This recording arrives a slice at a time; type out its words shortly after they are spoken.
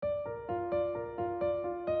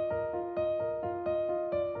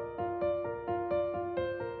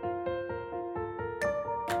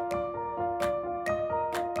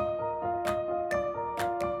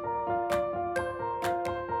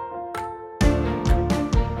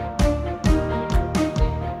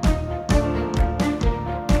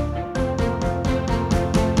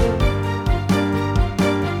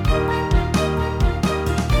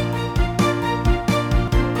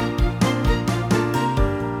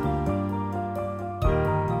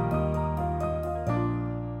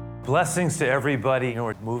Blessings to everybody.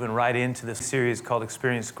 We're moving right into this series called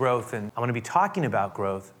Experience Growth, and I'm going to be talking about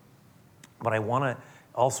growth, but I want to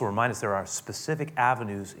also remind us there are specific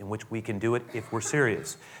avenues in which we can do it if we're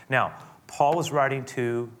serious. Now, Paul was writing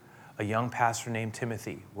to a young pastor named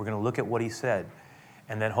Timothy. We're going to look at what he said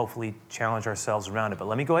and then hopefully challenge ourselves around it. But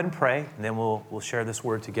let me go ahead and pray, and then we'll share this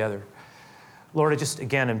word together. Lord,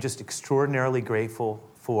 I'm just extraordinarily grateful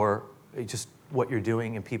for just what you're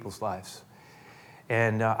doing in people's lives.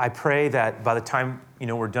 And I pray that by the time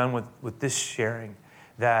we're done with this sharing,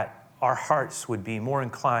 that our hearts would be more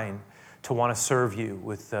inclined to want to serve you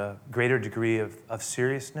with a greater degree of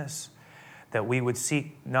seriousness, that we would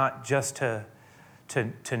seek not just to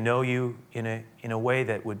know you in a way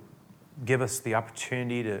that would give us the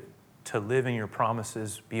opportunity to live in your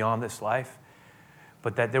promises beyond this life,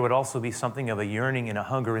 but that there would also be something of a yearning and a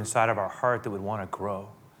hunger inside of our heart that would want to grow,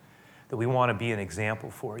 that we want to be an example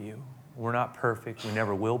for you. We're not perfect. We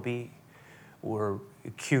never will be. We're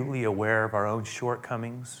acutely aware of our own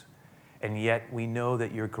shortcomings, and yet we know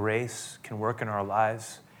that your grace can work in our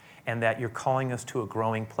lives and that you're calling us to a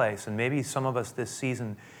growing place. And maybe some of us this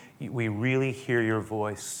season, we really hear your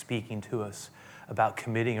voice speaking to us about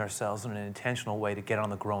committing ourselves in an intentional way to get on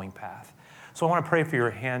the growing path. So I want to pray for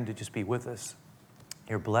your hand to just be with us,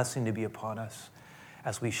 your blessing to be upon us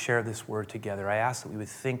as we share this word together. I ask that we would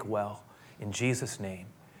think well. In Jesus' name,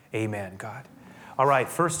 amen, God. All right,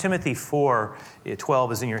 1 Timothy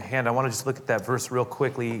 4:12 is in your hand. I want to just look at that verse real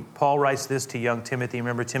quickly. Paul writes this to young Timothy.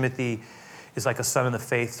 Remember, Timothy is like a son in the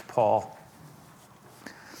faith to Paul.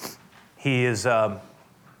 He's like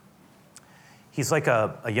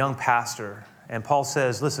a young pastor. And Paul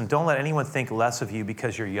says, listen, don't let anyone think less of you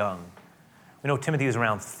because you're young. We know Timothy was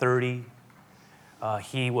around 30.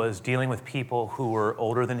 He was dealing with people who were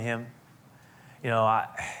older than him.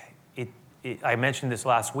 I mentioned this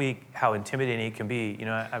last week, how intimidating it can be.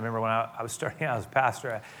 I remember when I was starting out as a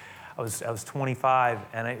pastor, I was 25,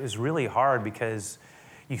 and it was really hard because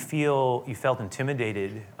you felt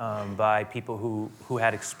intimidated by people who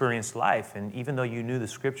had experienced life. And even though you knew the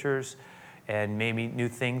scriptures and maybe knew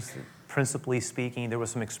things, principally speaking, there was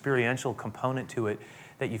some experiential component to it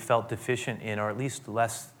that you felt deficient in, or at least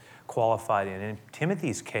less qualified in. In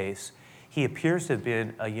Timothy's case, he appears to have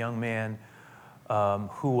been a young man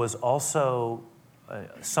who was also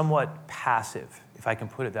somewhat passive, if I can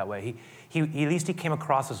put it that way. He at least he came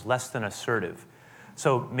across as less than assertive.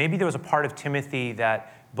 So maybe there was a part of Timothy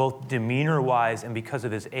that both demeanor-wise and because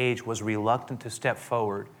of his age was reluctant to step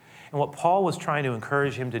forward. And what Paul was trying to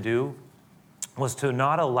encourage him to do was to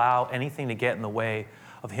not allow anything to get in the way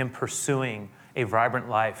of him pursuing a vibrant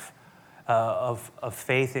life of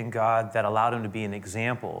faith in God that allowed him to be an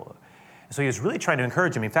example. So he was really trying to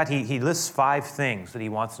encourage him. In fact, he lists 5 things that he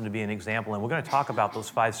wants him to be an example, and we're going to talk about those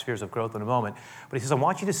 5 spheres of growth in a moment. But he says, I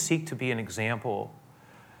want you to seek to be an example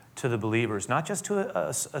to the believers, not just to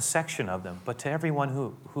a section of them, but to everyone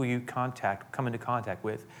who you come into contact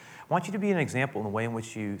with. I want you to be an example in the way in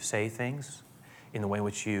which you say things, in the way in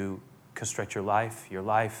which you construct your life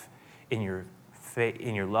in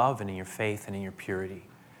your love and in your faith and in your purity.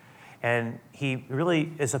 And he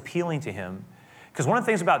really is appealing to him. Because one of the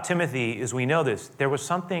things about Timothy is we know this. There was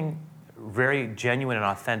something very genuine and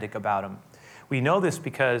authentic about him. We know this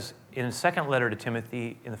because in the second letter to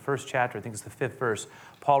Timothy, in the first chapter, I think it's the 5th verse,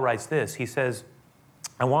 Paul writes this. He says,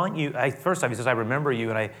 first off, he says, I remember you,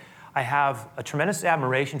 and I have a tremendous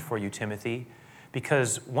admiration for you, Timothy,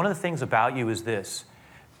 because one of the things about you is this.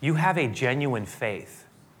 You have a genuine faith.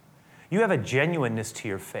 You have a genuineness to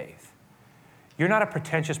your faith. You're not a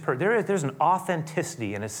pretentious person. There's an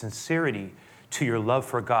authenticity and a sincerity to your love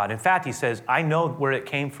for God. In fact, he says, I know where it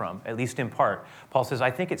came from, at least in part. Paul says, I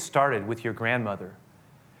think it started with your grandmother.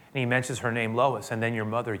 And he mentions her name, Lois, and then your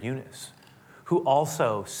mother, Eunice, who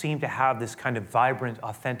also seemed to have this kind of vibrant,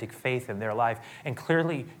 authentic faith in their life. And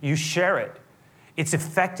clearly, you share it. It's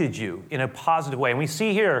affected you in a positive way. And we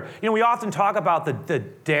see here, we often talk about the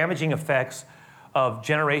damaging effects of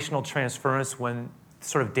generational transference when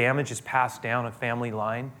sort of damage is passed down a family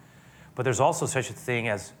line. But there's also such a thing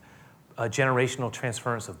as a generational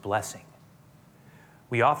transference of blessing.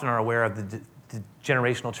 We often are aware of the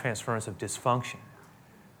generational transference of dysfunction.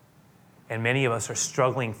 And many of us are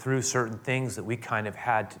struggling through certain things that we kind of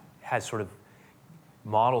had sort of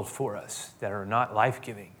modeled for us that are not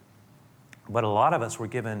life-giving. But a lot of us were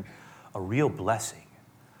given a real blessing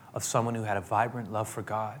of someone who had a vibrant love for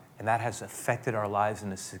God, and that has affected our lives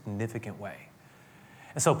in a significant way.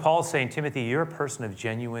 And so Paul's saying, Timothy, you're a person of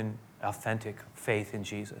genuine, authentic faith in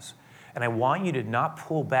Jesus. And I want you to not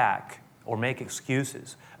pull back or make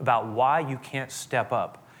excuses about why you can't step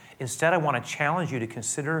up Instead, I want to challenge you to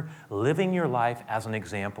consider living your life as an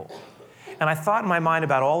example. And I thought in my mind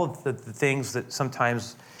about all of the things that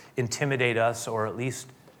sometimes intimidate us, or at least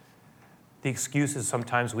the excuses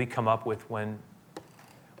sometimes we come up with when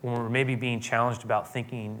we're maybe being challenged about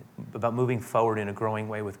thinking, about moving forward in a growing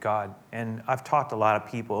way with God. And I've talked to a lot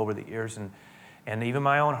of people over the years, and even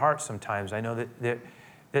my own heart sometimes. I know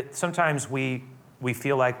that sometimes we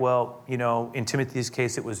feel like, well, in Timothy's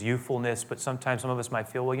case, it was youthfulness, but sometimes some of us might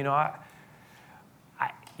feel, well,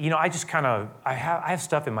 I just kind of, I have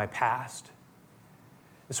stuff in my past.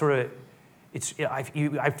 It's sort of, I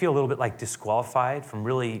feel a little bit like disqualified from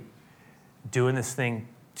really doing this thing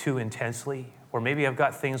too intensely. Or maybe I've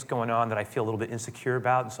got things going on that I feel a little bit insecure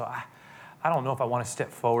about, and so I don't know if I want to step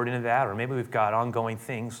forward into that. Or maybe we've got ongoing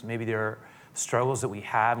things. Maybe there are struggles that we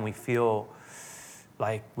have, and we feel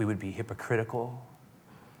like we would be hypocritical.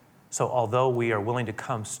 So although we are willing to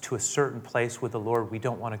come to a certain place with the Lord, we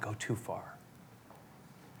don't want to go too far.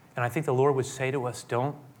 And I think the Lord would say to us,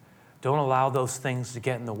 don't allow those things to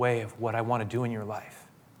get in the way of what I want to do in your life.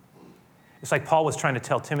 It's like Paul was trying to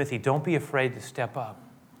tell Timothy, don't be afraid to step up.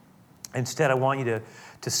 Instead, I want you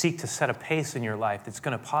to seek to set a pace in your life that's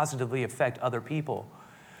going to positively affect other people,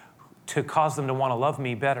 to cause them to want to love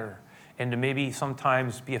me better, and to maybe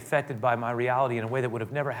sometimes be affected by my reality in a way that would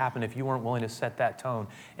have never happened if you weren't willing to set that tone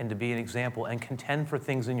and to be an example and contend for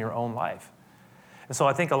things in your own life. And so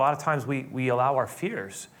I think a lot of times we allow our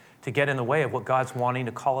fears to get in the way of what God's wanting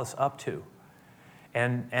to call us up to.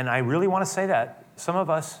 And I really want to say that some of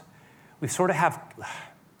us, we've kind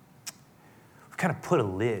of put a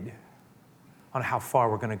lid on how far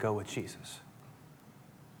we're going to go with Jesus.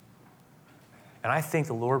 And I think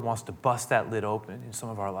the Lord wants to bust that lid open in some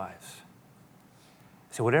of our lives.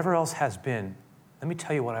 So whatever else has been, let me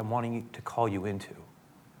tell you what I'm wanting to call you into.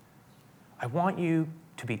 I want you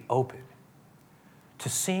to be open to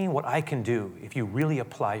seeing what I can do if you really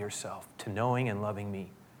apply yourself to knowing and loving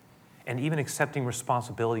me, and even accepting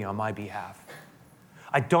responsibility on my behalf.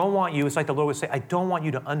 I don't want you, it's like the Lord would say, I don't want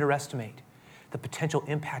you to underestimate the potential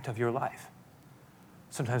impact of your life.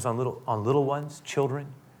 Sometimes on little ones, children,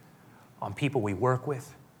 on people we work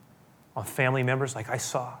with, on family members, like I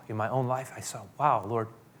saw in my own life. I saw, wow, Lord,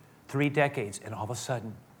 3 decades, and all of a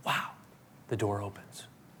sudden, wow, the door opens.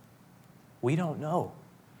 We don't know.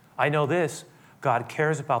 I know this, God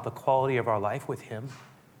cares about the quality of our life with him,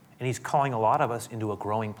 and he's calling a lot of us into a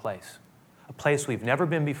growing place, a place we've never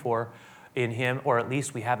been before in him, or at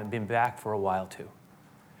least we haven't been back for a while too.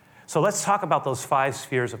 So let's talk about those 5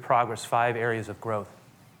 spheres of progress, 5 areas of growth.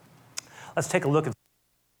 Let's take a look at.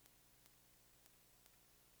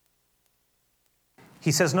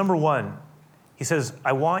 He says, number 1, he says,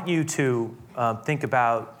 I want you to think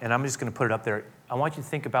about, and I'm just going to put it up there, I want you to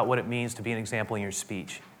think about what it means to be an example in your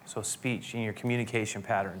speech. So speech, in your communication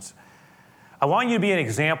patterns. I want you to be an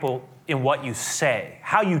example in what you say,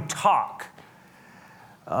 how you talk.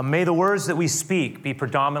 May the words that we speak be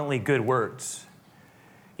predominantly good words.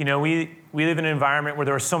 We live in an environment where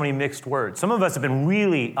there are so many mixed words. Some of us have been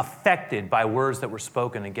really affected by words that were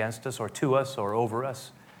spoken against us or to us or over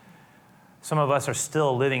us. Some of us are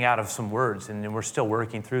still living out of some words, and we're still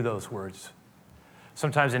working through those words.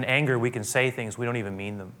 Sometimes in anger, we can say things, we don't even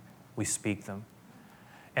mean them. We speak them.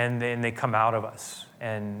 And then they come out of us,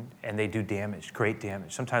 and they do damage, great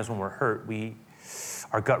damage. Sometimes when we're hurt,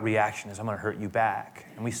 our gut reaction is, I'm going to hurt you back.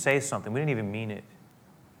 And we say something, we didn't even mean it,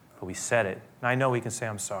 but we said it. And I know we can say,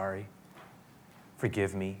 I'm sorry,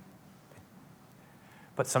 forgive me.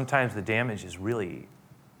 But sometimes the damage is really,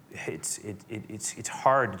 it's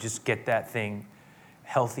hard to just get that thing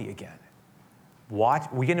healthy again.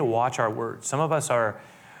 We get to watch our words. Some of us are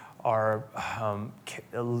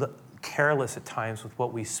careless at times with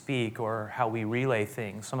what we speak or how we relay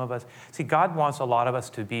things. Some of us, God wants a lot of us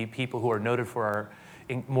to be people who are noted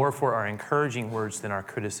more for our encouraging words than our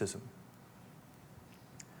criticism.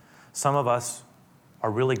 Some of us are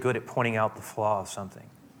really good at pointing out the flaw of something.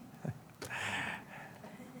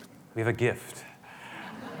 We have a gift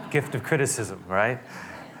of criticism, right?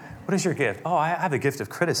 What is your gift? Oh, I have the gift of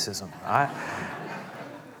criticism. I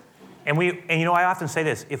often say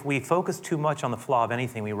this, if we focus too much on the flaw of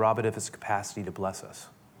anything, we rob it of its capacity to bless us.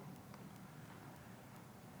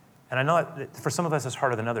 And I know that for some of us it's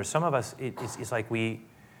harder than others. Some of us, it's like we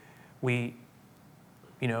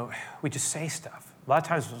just say stuff. A lot of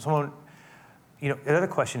times someone, the other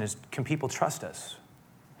question is, can people trust us?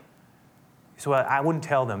 So I wouldn't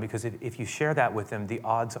tell them, because if you share that with them, the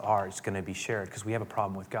odds are it's going to be shared, because we have a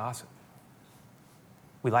problem with gossip.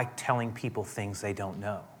 We like telling people things they don't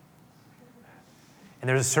know. And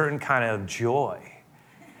there's a certain kind of joy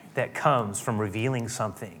that comes from revealing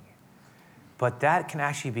something But that can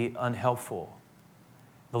actually be unhelpful.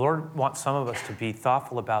 The Lord wants some of us to be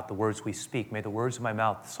thoughtful about the words we speak. May the words of my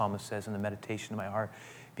mouth, the psalmist says, and the meditation of my heart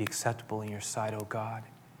be acceptable in your sight, O God.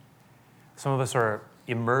 Some of us are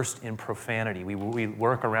immersed in profanity. We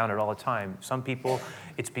work around it all the time. Some people,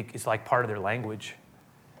 it's like part of their language.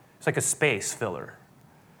 It's like a space filler.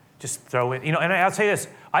 Just throw it, and I'll say this.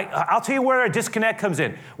 I'll tell you where a disconnect comes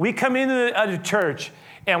in. We come into a church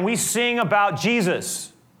and we sing about Jesus.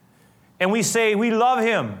 And we say we love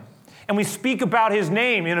him. And we speak about his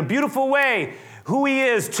name in a beautiful way, who he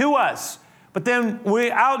is to us. But then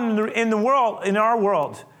we're out in the world, in our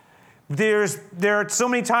world, there are so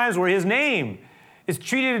many times where his name is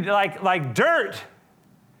treated like dirt.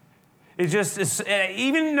 It's just,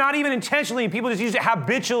 not even intentionally, people just use it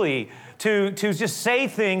habitually to just say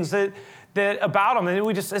things that about him. And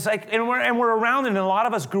we're around it, and a lot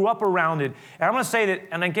of us grew up around it. And I'm going to say that,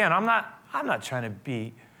 and again, I'm not trying to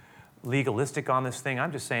be legalistic on this thing.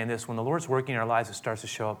 I'm just saying this. When the Lord's working in our lives, it starts to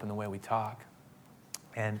show up in the way we talk.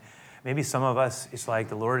 And maybe some of us, it's like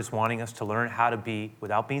the Lord is wanting us to learn how to be,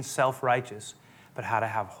 without being self-righteous, but how to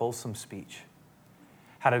have wholesome speech.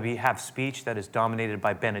 How to have speech that is dominated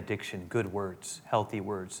by benediction, good words, healthy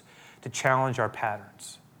words, to challenge our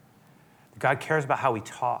patterns. God cares about how we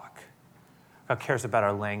talk. God cares about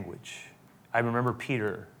our language. I remember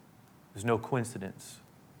Peter. There's no coincidence.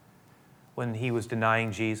 When he was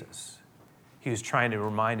denying Jesus, he was trying to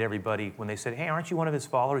remind everybody when they said, hey, aren't you one of his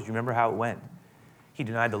followers? You remember how it went? He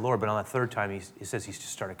denied the Lord, but on the third time, he says he just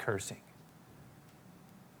started cursing.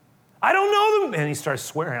 I don't know them. And he starts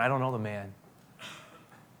swearing, I don't know the man.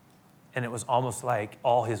 And it was almost like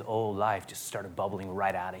all his old life just started bubbling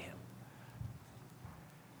right out of him.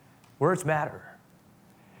 Words matter.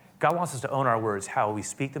 God wants us to own our words, how we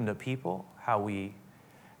speak them to people, how we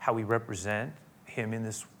represent him in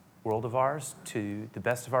this world of ours, to the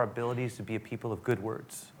best of our abilities, to be a people of good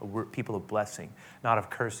words, a people of blessing, not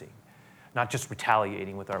of cursing, not just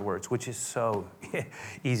retaliating with our words, which is so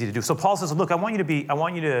easy to do. So Paul says, look, I want you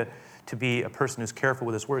to be a person who's careful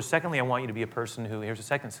with his words. Secondly, I want you to be a person who, here's a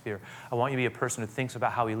second sphere, I want you to be a person who thinks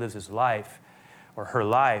about how he lives his life or her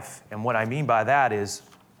life. And what I mean by that is,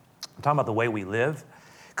 I'm talking about the way we live.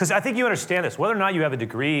 Because I think you understand this, whether or not you have a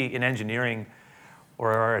degree in engineering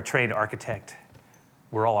or are a trained architect,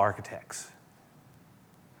 we're all architects.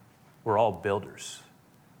 We're all builders.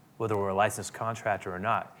 Whether we're a licensed contractor or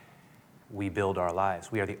not, we build our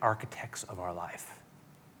lives. We are the architects of our life.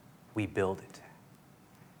 We build it.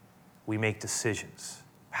 We make decisions,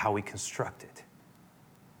 how we construct it,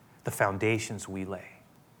 the foundations we lay,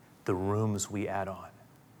 the rooms we add on.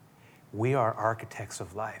 We are architects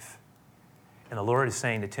of life. And the Lord is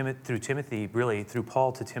saying to through Timothy, really through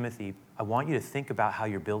Paul to Timothy, I want you to think about how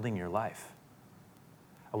you're building your life.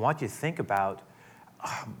 I want you to think about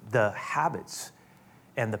the habits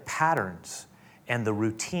and the patterns and the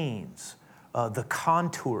routines, the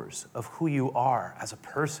contours of who you are as a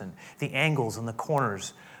person, the angles and the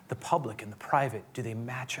corners, the public and the private. Do they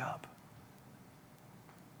match up?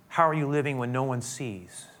 How are you living when no one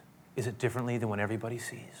sees? Is it differently than when everybody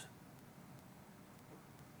sees?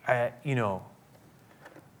 I've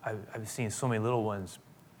seen so many little ones.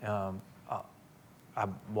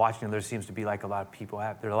 I'm watching, there seems to be like a lot of people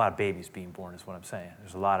there are a lot of babies being born, is what I'm saying.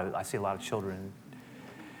 I see a lot of children.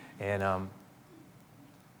 And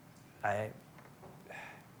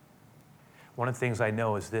one of the things I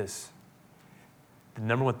know is this. The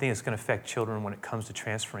number one thing that's going to affect children when it comes to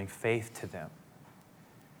transferring faith to them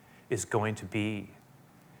is going to be,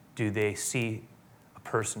 do they see a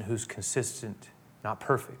person who's consistent, not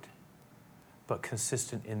perfect, but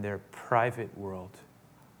consistent in their private world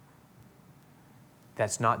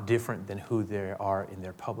that's not different than who they are in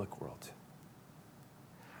their public world?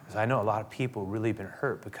 Because I know a lot of people really been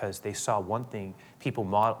hurt because they saw one thing, people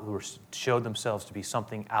showed themselves to be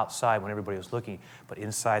something outside when everybody was looking, but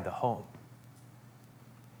inside the home,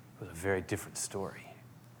 it was a very different story.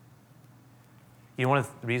 You know, one of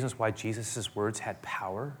the reasons why Jesus' words had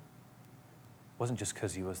power wasn't just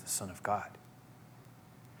because he was the Son of God.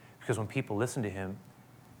 Because when people listened to him,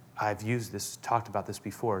 I've talked about this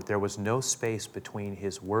before, there was no space between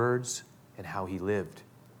his words and how he lived.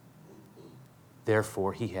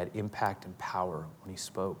 Therefore, he had impact and power when he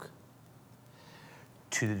spoke.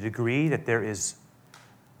 To the degree that there is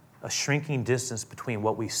a shrinking distance between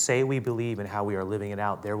what we say we believe and how we are living it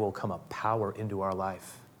out, there will come a power into our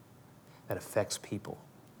life that affects people.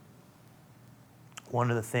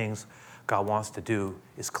 One of the things God wants to do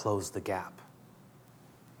is close the gap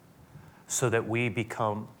so that we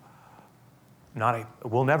become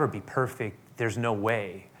we'll never be perfect, there's no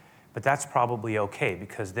way, but that's probably okay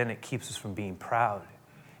because then it keeps us from being proud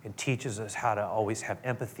and teaches us how to always have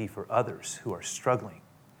empathy for others who are struggling.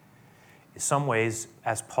 In some ways,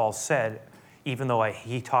 as Paul said, even though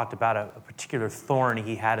he talked about a particular thorn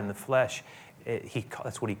he had in the flesh,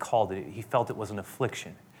 that's what he called it. He felt it was an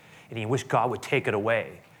affliction, and he wished God would take it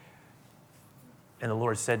away. And the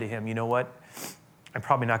Lord said to him, you know what? I'm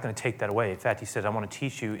probably not going to take that away. In fact, he said, I want to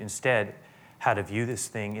teach you instead how to view this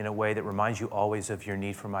thing in a way that reminds you always of your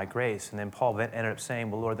need for my grace. And then Paul ended up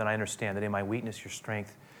saying, well, Lord, then I understand that in my weakness, your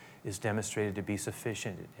strength is demonstrated to be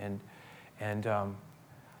sufficient. And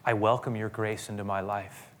I welcome your grace into my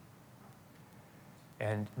life.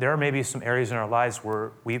 And there are maybe some areas in our lives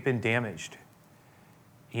where we've been damaged.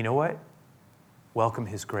 You know what? Welcome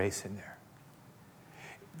his grace in there.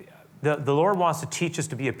 The Lord wants to teach us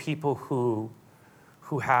to be a people who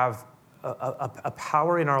have a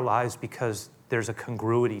power in our lives because there's a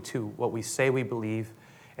congruity to what we say we believe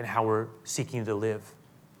and how we're seeking to live.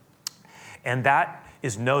 And that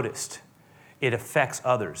is noticed. It affects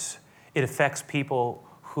others. It affects people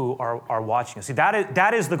who are watching us. See,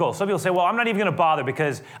 that is the goal. Some people say, well, I'm not even going to bother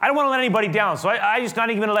because I don't want to let anybody down, so I just not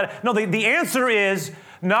even going to let it. No, the answer is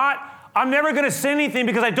not, I'm never going to say anything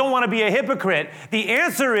because I don't want to be a hypocrite. The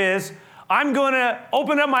answer is, I'm going to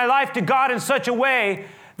open up my life to God in such a way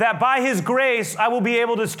that by his grace, I will be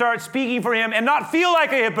able to start speaking for him and not feel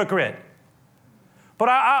like a hypocrite. But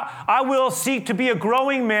I will seek to be a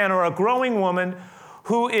growing man or a growing woman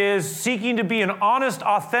who is seeking to be an honest,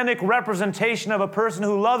 authentic representation of a person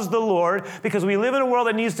who loves the Lord, because we live in a world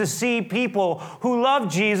that needs to see people who love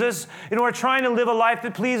Jesus and who are trying to live a life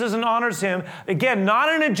that pleases and honors him. Again, not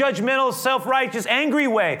in a judgmental, self-righteous, angry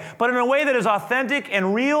way, but in a way that is authentic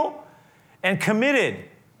and real and committed.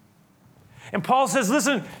 And Paul says,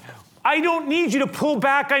 listen, I don't need you to pull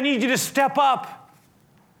back. I need you to step up.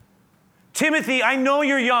 Timothy, I know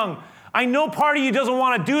you're young. I know part of you doesn't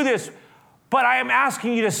want to do this, but I am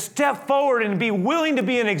asking you to step forward and be willing to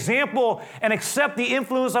be an example and accept the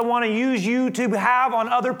influence I want to use you to have on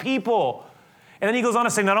other people. And then he goes on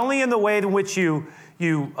to say, not only in the way in which you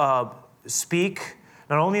speak,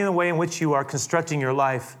 not only in the way in which you are constructing your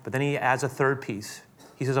life, but then he adds a third piece.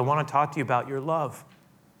 He says, I want to talk to you about your love.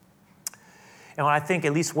 And I think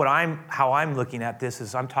at least how I'm looking at this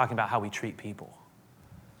is I'm talking about how we treat people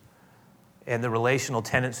and the relational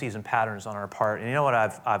tendencies and patterns on our part. And you know what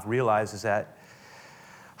I've realized is that,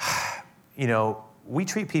 we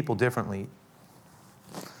treat people differently.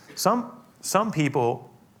 Some people,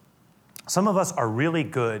 some of us are really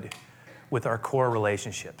good with our core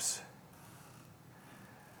relationships.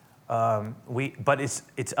 But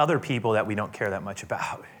it's other people that we don't care that much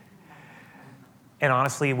about. And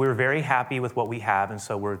honestly, we're very happy with what we have, and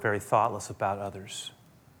so we're very thoughtless about others.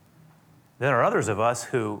 Then there are others of us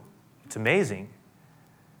who, it's amazing,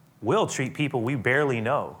 will treat people we barely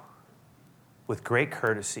know with great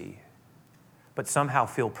courtesy, but somehow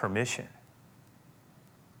feel permission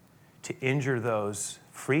to injure those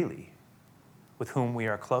freely with whom we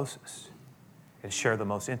are closest and share the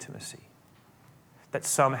most intimacy. That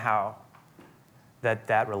somehow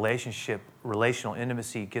that relational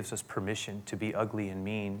intimacy gives us permission to be ugly and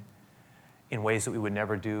mean in ways that we would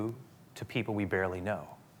never do to people we barely know.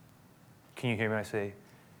 Can you hear me when I say,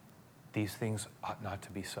 these things ought not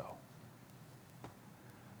to be so?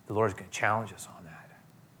 The Lord's going to challenge us on that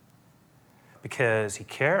because he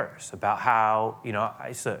cares about how,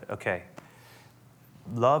 I said, okay,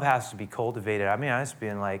 love has to be cultivated. I mean, I've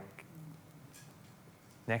been like,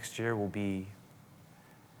 next year will be,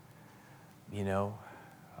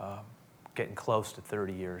 getting close to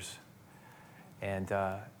 30 years. And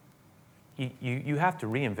you have to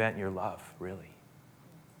reinvent your love, really.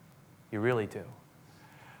 You really do.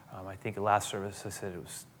 I think the last service I said it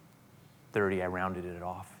was 30. I rounded it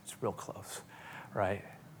off. It's real close, right?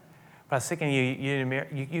 But I was thinking,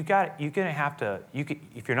 you're gonna have to.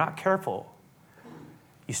 If you're not careful,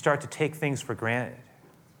 you start to take things for granted,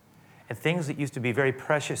 and things that used to be very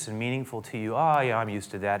precious and meaningful to you. Oh, yeah, I'm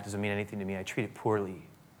used to that. It doesn't mean anything to me. I treat it poorly.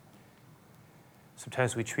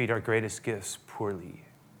 Sometimes we treat our greatest gifts poorly.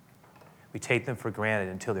 We take them for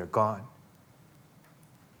granted until they're gone.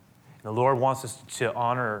 And the Lord wants us to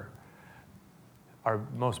honor our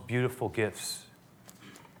most beautiful gifts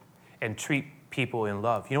and treat people in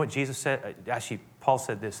love. You know what Jesus said? Actually, Paul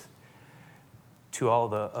said this to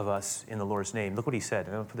all of us in the Lord's name. Look what he said.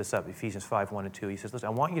 I'm going to put this up, Ephesians 5:1-2. He says, listen,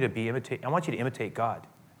 I want you to imitate God.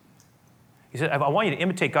 He said, I want you to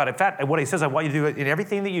imitate God. In fact, what he says, I want you to do it in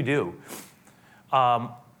everything that you do.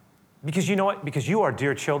 Because you know what? Because you are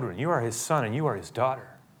dear children. You are his son and you are his daughter.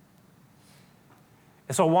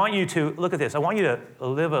 And so I want you to, look at this, I want you to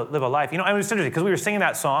live a life. It was interesting because we were singing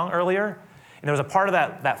that song earlier, And there was a part of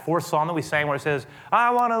that fourth song that we sang where it says,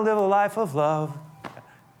 I want to live a life of love.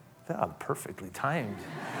 Oh, perfectly timed.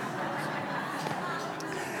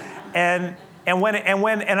 and when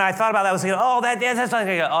I thought about that, I was thinking, that's like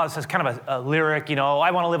it's kind of a lyric,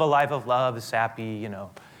 I want to live a life of love, is sappy,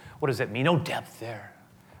 What does it mean? No depth there.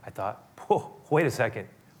 I thought, wait a second,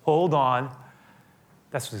 hold on.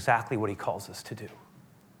 That's exactly what he calls us to do.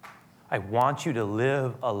 I want you to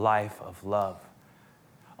live a life of love,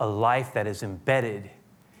 a life that is embedded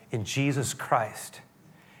in Jesus Christ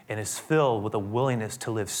and is filled with a willingness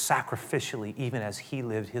to live sacrificially, even as he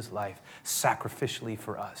lived his life sacrificially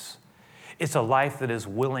for us. It's a life that is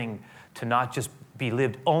willing to not just be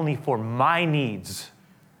lived only for my needs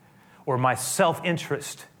or my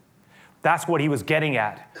self-interest. That's what he was getting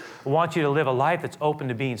at. I want you to live a life that's open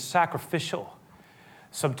to being sacrificial.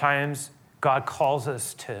 Sometimes God calls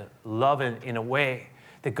us to love in a way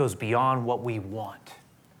that goes beyond what we want.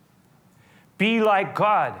 Be like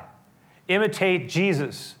God. Imitate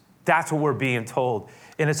Jesus. That's what we're being told.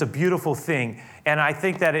 And it's a beautiful thing. And I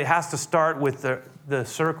think that it has to start with the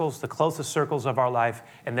circles, the closest circles of our life,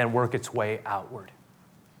 and then work its way outward.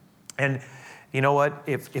 And you know what?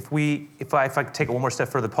 If I could take it one more step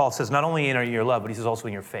further, Paul says not only in your love, but he says also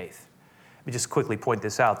in your faith. Let me just quickly point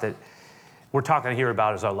this out, that we're talking here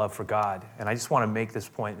about is our love for God. And I just want to make this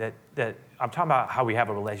point that I'm talking about how we have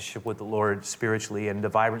a relationship with the Lord spiritually and the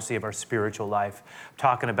vibrancy of our spiritual life. I'm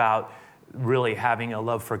talking about really having a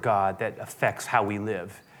love for God that affects how we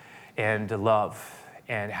live and love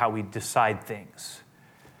and how we decide things.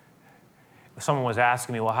 Someone was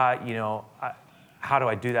asking me, well, how do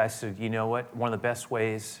I do that? I said, you know what? One of the best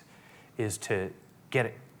ways is to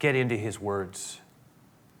get into his words.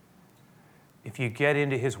 If you get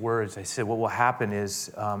into his words, I said, what will happen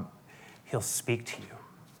is he'll speak to you.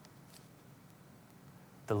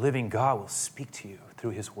 The living God will speak to you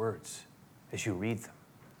through his words as you read them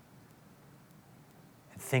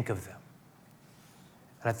and think of them.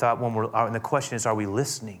 And I thought, and the question is, are we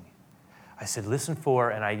listening? I said, listen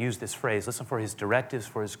for, and I use this phrase, listen for his directives,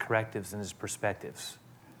 for his correctives, and his perspectives.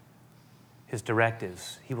 His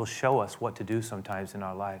directives. He will show us what to do sometimes in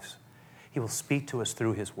our lives. He will speak to us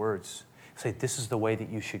through his words. He'll say, this is the way that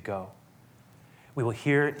you should go. We will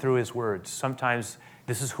hear it through his words. Sometimes,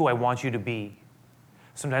 this is who I want you to be.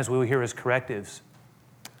 Sometimes we will hear his correctives.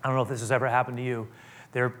 I don't know if this has ever happened to you.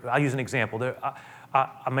 I'll use an example.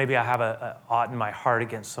 Maybe I have a ought in my heart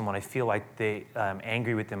against someone. I feel like I'm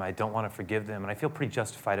angry with them. I don't want to forgive them. And I feel pretty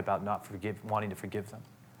justified about wanting to forgive them.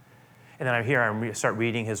 And then I start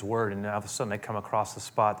reading his word, and all of a sudden I come across the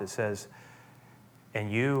spot that says,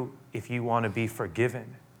 and you, if you want to be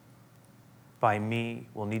forgiven by me,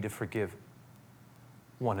 will need to forgive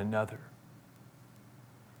one another.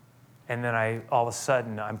 And then all of a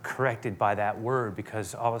sudden I'm corrected by that word,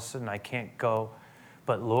 because all of a sudden I can't go,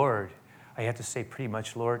 but Lord, I have to say pretty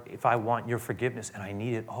much, Lord, if I want your forgiveness, and I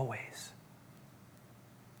need it always,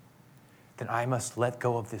 then I must let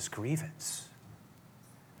go of this grievance.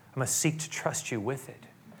 I must seek to trust you with it.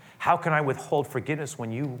 How can I withhold forgiveness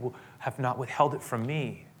when you have not withheld it from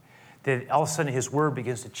me? That all of a sudden his word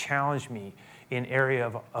begins to challenge me in area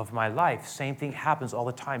of my life. Same thing happens all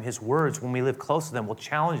the time. His words, when we live close to them, will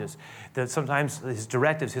challenge us. That sometimes his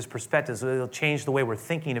directives, his perspectives, they'll change the way we're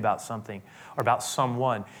thinking about something or about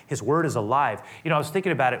someone. His word is alive. I was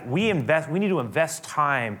thinking about it. We need to invest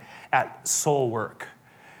time at soul work.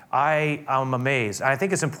 I am amazed. I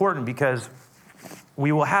think it's important because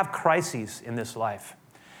we will have crises in this life.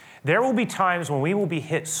 There will be times when we will be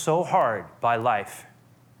hit so hard by life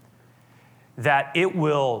that it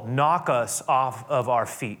will knock us off of our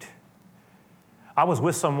feet. I was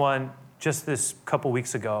with someone just this couple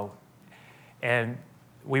weeks ago, and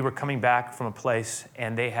we were coming back from a place,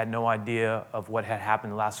 and they had no idea of what had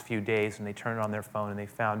happened the last few days, and they turned on their phone, and they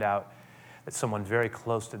found out that someone very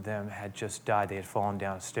close to them had just died. They had fallen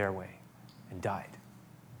down a stairway and died.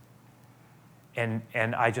 And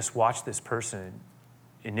I just watched this person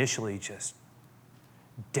initially just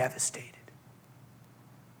devastated.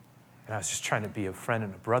 And I was just trying to be a friend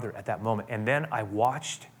and a brother at that moment. And then I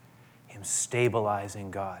watched him stabilize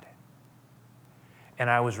in God. And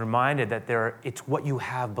I was reminded that it's what you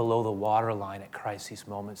have below the waterline at crisis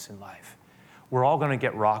moments in life. We're all going to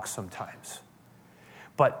get rocked sometimes.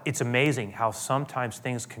 But it's amazing how sometimes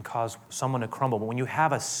things can cause someone to crumble. But when you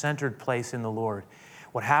have a centered place in the Lord,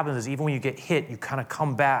 what happens is even when you get hit, you kind of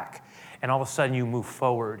come back, and all of a sudden you move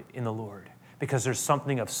forward in the Lord, because there's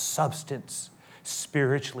something of substance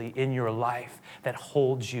spiritually in your life that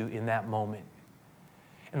holds you in that moment.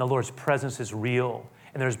 And the Lord's presence is real,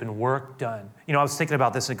 and there's been work done. I was thinking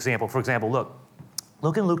about this example. For example, look,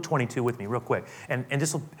 Look in Luke 22 with me real quick. And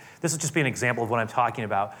this will just be an example of what I'm talking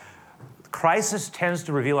about. Crisis tends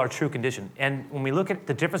to reveal our true condition. And when we look at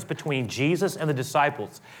the difference between Jesus and the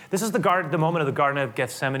disciples, this is the moment of the Garden of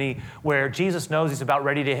Gethsemane where Jesus knows he's about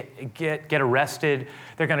ready to get arrested.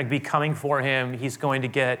 They're going to be coming for him. He's going to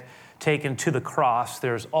get taken to the cross.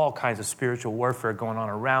 There's all kinds of spiritual warfare going on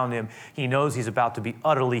around him. He knows he's about to be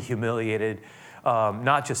utterly humiliated,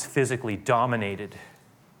 not just physically dominated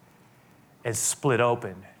and split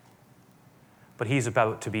open, but he's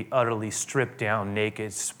about to be utterly stripped down,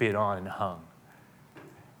 naked, spit on, and hung.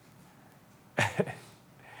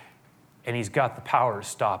 And he's got the power to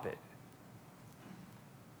stop it,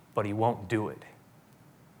 but he won't do it.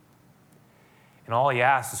 And all he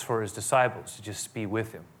asks is for his disciples to just be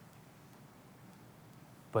with him.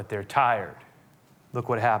 But they're tired. Look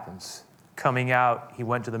what happens. Coming out, he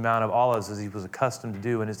went to the Mount of Olives as he was accustomed to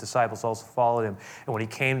do, and his disciples also followed him. And when he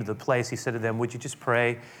came to the place, he said to them, "Would you just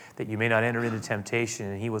pray that you may not enter into temptation?"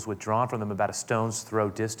 And he was withdrawn from them about a stone's throw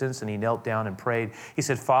distance, and he knelt down and prayed. He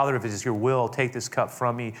said, "Father, if it is your will, take this cup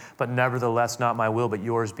from me, but nevertheless not my will, but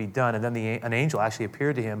yours be done." And then an angel actually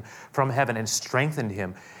appeared to him from heaven and strengthened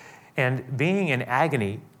him. And being in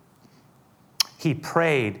agony, he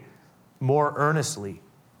prayed more earnestly.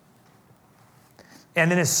 And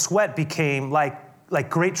then his sweat became like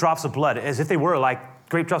great drops of blood, as if they were like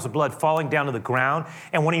great drops of blood falling down to the ground.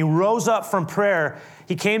 And when he rose up from prayer,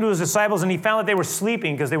 he came to his disciples and he found that they were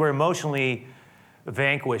sleeping because they were emotionally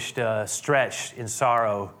vanquished, stretched in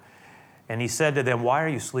sorrow. And he said to them, "Why are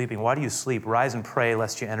you sleeping? Why do you sleep? Rise and pray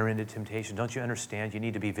lest you enter into temptation." Don't you understand? You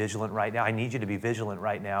need to be vigilant right now. I need you to be vigilant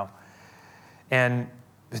right now. And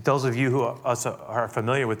those of you who are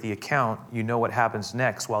familiar with the account, you know what happens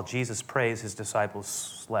next. While Jesus prays, his disciples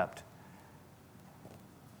slept.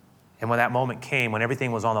 And when that moment came, when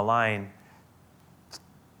everything was on the line,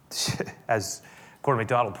 as Gordon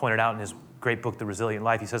MacDonald pointed out in his great book, The Resilient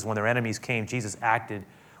Life, he says, when their enemies came, Jesus acted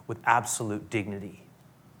with absolute dignity.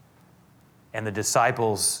 And the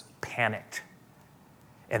disciples panicked,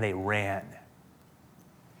 and they ran.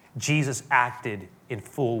 Jesus acted in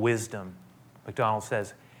full wisdom. MacDonald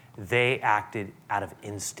says, they acted out of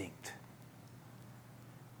instinct.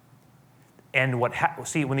 And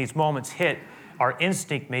when these moments hit, our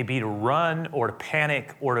instinct may be to run or to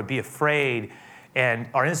panic or to be afraid, and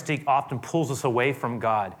our instinct often pulls us away from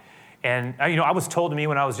God. And I was told to me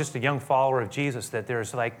when I was just a young follower of Jesus that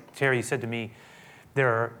there's like, Terry said to me,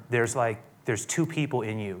 there's two people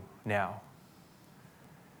in you now.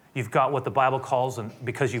 You've got what the Bible calls, and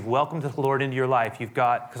because you've welcomed the Lord into your life,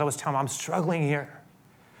 because I was telling him, I'm struggling here.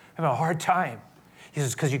 I'm having a hard time. He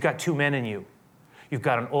says, because you've got two men in you. You've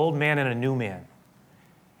got an old man and a new man.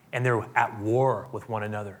 And they're at war with one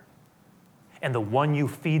another. And the one you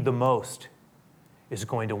feed the most is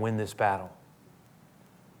going to win this battle.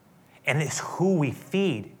 And it's who we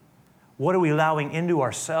feed. What are we allowing into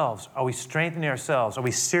ourselves? Are we strengthening ourselves? Are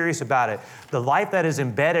we serious about it? The life that is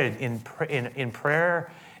embedded in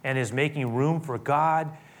prayer and is making room for God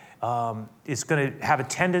is going to have a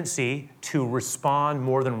tendency to respond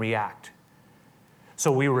more than react.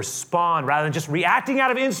 So we respond rather than just reacting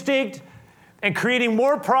out of instinct and creating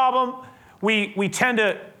more problem. We tend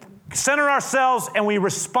to center ourselves and we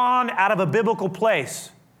respond out of a biblical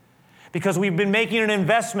place because we've been making an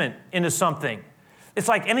investment into something. It's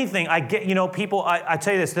like anything. I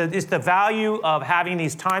tell you this, it's the value of having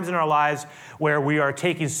these times in our lives where we are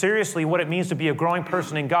taking seriously what it means to be a growing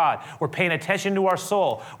person in God. We're paying attention to our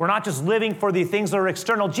soul. We're not just living for the things that are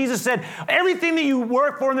external. Jesus said, everything that you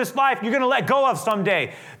work for in this life, you're going to let go of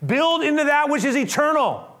someday. Build into that which is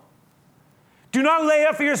eternal. Do not lay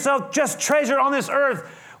up for yourself just treasure on this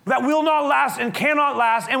earth that will not last and cannot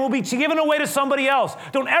last and will be given away to somebody else.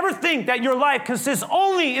 Don't ever think that your life consists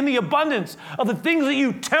only in the abundance of the things that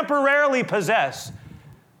you temporarily possess.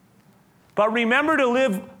 But remember to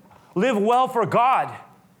live well for God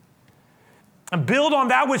and build on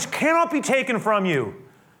that which cannot be taken from you.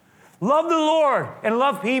 Love the Lord and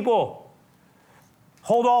love people.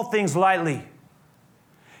 Hold all things lightly.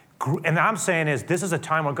 And I'm saying this is a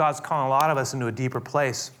time where God's calling a lot of us into a deeper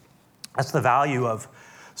place. That's the value of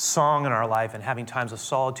song in our life and having times of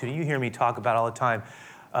solitude. And you hear me talk about all the time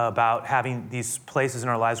about having these places in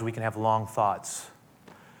our lives where we can have long thoughts.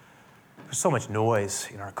 There's so much noise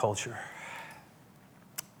in our culture.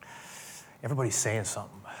 Everybody's saying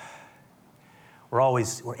something.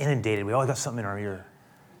 We're inundated. We always got something in our ear.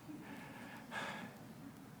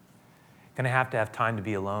 Going to have time to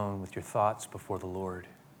be alone with your thoughts before the Lord.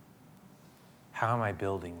 How am I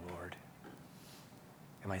building, Lord?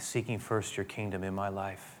 Am I seeking first your kingdom in my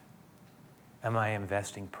life? Am I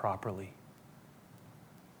investing properly?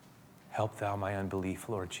 Help thou my unbelief,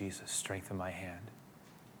 Lord Jesus. Strengthen my hand.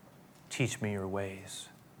 Teach me your ways.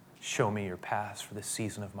 Show me your paths for this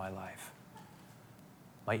season of my life.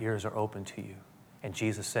 My ears are open to you. And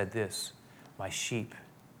Jesus said this, my sheep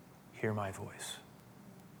hear my voice.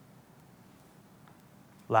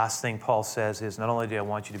 Last thing Paul says is, not only do I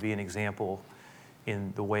want you to be an example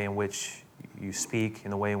in the way in which you speak,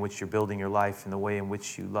 in the way in which you're building your life, in the way in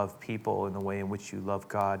which you love people, in the way in which you love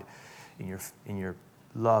God, in your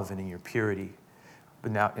love and in your purity,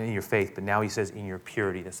 but now in your faith. But now he says in your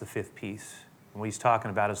purity. That's the fifth piece. And what he's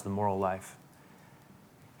talking about is the moral life.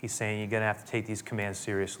 He's saying you're going to have to take these commands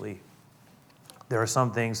seriously. There are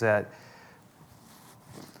some things that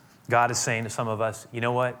God is saying to some of us, you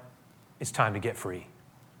know what? It's time to get free.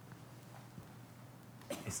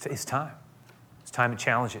 It's time. It's time to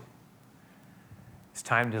challenge it. It's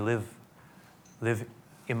time to live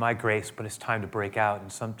in my grace, but it's time to break out. And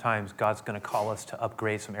sometimes God's going to call us to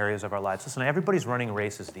upgrade some areas of our lives. Listen, everybody's running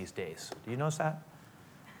races these days. Do you notice that?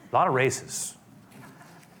 A lot of races.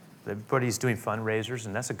 Everybody's doing fundraisers,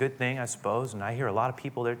 and that's a good thing, I suppose. And I hear a lot of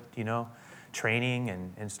people that, training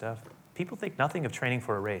and stuff. People think nothing of training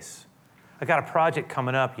for a race. I got a project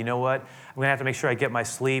coming up. You know what? I'm going to have to make sure I get my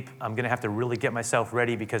sleep. I'm going to have to really get myself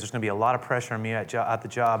ready because there's going to be a lot of pressure on me at the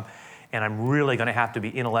job. And I'm really going to have to be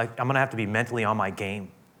I'm going to have to be mentally on my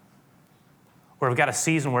game. Or I've got a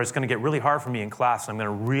season where it's going to get really hard for me in class, and I'm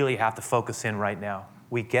going to really have to focus in right now.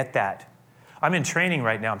 We get that. I'm in training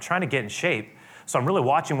right now. I'm trying to get in shape. So I'm really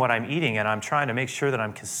watching what I'm eating, and I'm trying to make sure that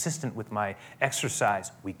I'm consistent with my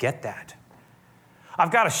exercise. We get that. I've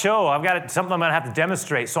got a show. I've got something I'm going to have to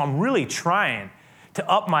demonstrate. So I'm really trying to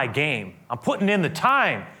up my game. I'm putting in the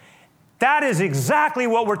time. That is exactly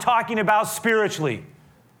what we're talking about spiritually.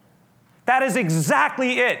 That is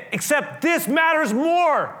exactly it. Except this matters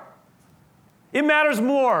more. It matters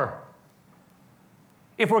more.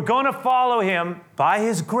 If we're going to follow him by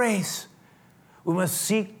his grace, we must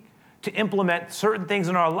seek to implement certain things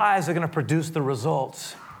in our lives that are going to produce the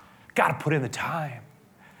results. Got to put in the time.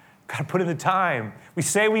 Got to put in the time. We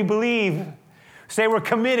say we believe, say we're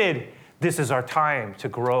committed. This is our time to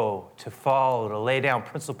grow, to follow, to lay down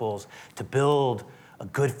principles, to build a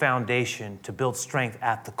good foundation, to build strength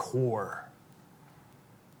at the core.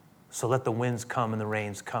 So let the winds come and the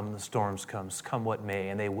rains come and the storms come what may,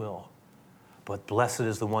 and they will. But blessed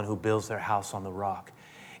is the one who builds their house on the rock.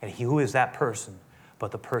 And who is that person?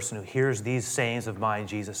 But the person who hears these sayings of mine,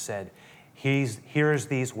 Jesus said, he hears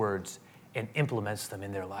these words and implements them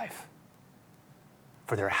in their life.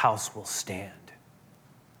 For their house will stand.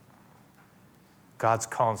 God's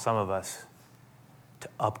calling some of us to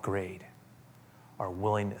upgrade our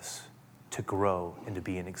willingness to grow and to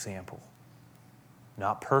be an example.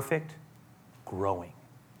 Not perfect, growing.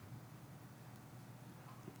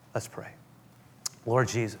 Let's pray. Lord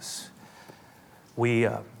Jesus, we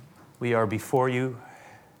are before you,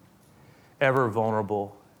 ever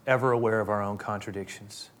vulnerable, ever aware of our own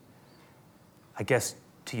contradictions. I guess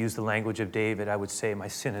to use the language of David, I would say my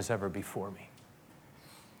sin is ever before me.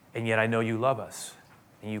 And yet I know you love us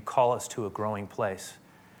and you call us to a growing place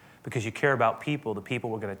because you care about people, the people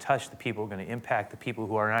we're going to touch, the people we're going to impact, the people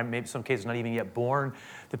who are, maybe in some cases, not even yet born,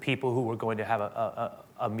 the people who we're going to have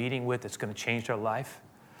a meeting with that's going to change their life,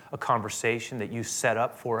 a conversation that you set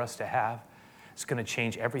up for us to have. It's going to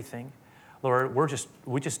change everything. Lord,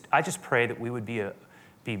 I just pray that we would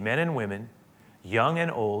be men and women, young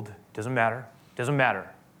and old, doesn't matter.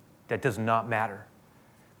 That does not matter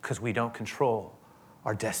because we don't control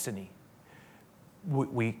our destiny.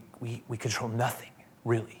 We control nothing,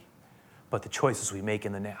 really, but the choices we make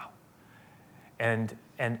in the now. And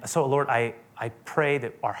so, Lord, I pray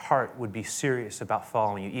that our heart would be serious about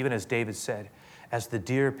following you, even as David said, as the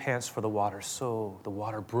deer pants for the water, so the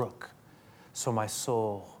water brook, so my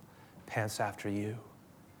soul pants after you.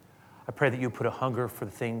 I pray that you put a hunger for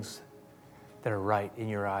the things that are right in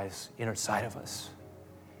your eyes, inside of us,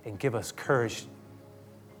 and give us courage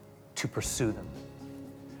to pursue them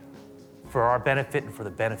for our benefit and for the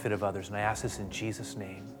benefit of others. And I ask this in Jesus'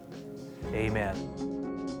 name. Amen.